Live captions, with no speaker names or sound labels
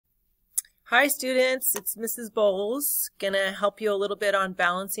Hi students, it's Mrs. Bowles. Gonna help you a little bit on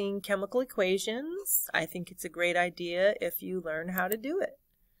balancing chemical equations. I think it's a great idea if you learn how to do it.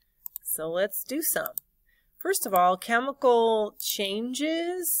 So let's do some. First of all, chemical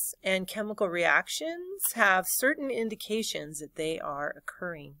changes and chemical reactions have certain indications that they are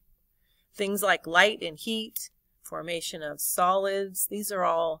occurring. Things like light and heat, formation of solids, these are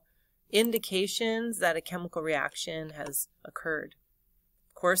all indications that a chemical reaction has occurred.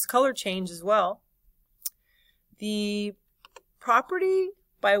 Of course, color change as well. The property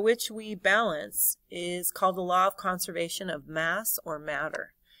by which we balance is called the law of conservation of mass or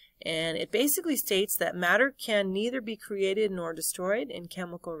matter. And it basically states that matter can neither be created nor destroyed in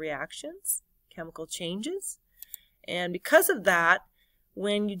chemical reactions, chemical changes. And because of that,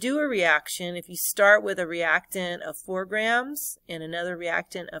 when you do a reaction, if you start with a reactant of 4 grams and another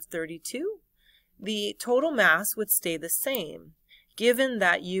reactant of 32, the total mass would stay the same, given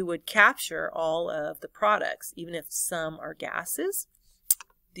that you would capture all of the products. Even if some are gases,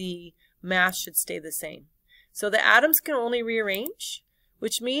 the mass should stay the same. So the atoms can only rearrange,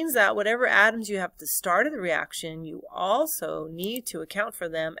 which means that whatever atoms you have at the start of the reaction, you also need to account for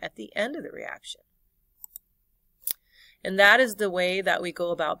them at the end of the reaction. And that is the way that we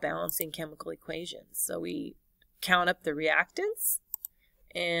go about balancing chemical equations. So we count up the reactants,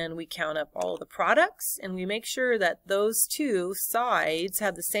 and we count up all the products, and we make sure that those two sides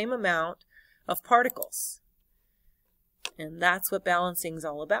have the same amount of particles. And that's what balancing is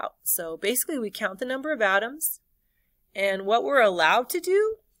all about. So basically we count the number of atoms, and what we're allowed to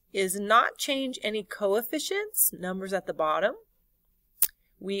do is not change any coefficients, numbers at the bottom.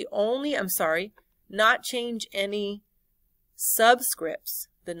 Not change any subscripts,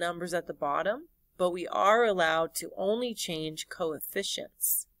 the numbers at the bottom. But we are allowed to only change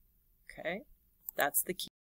coefficients. Okay, that's the key.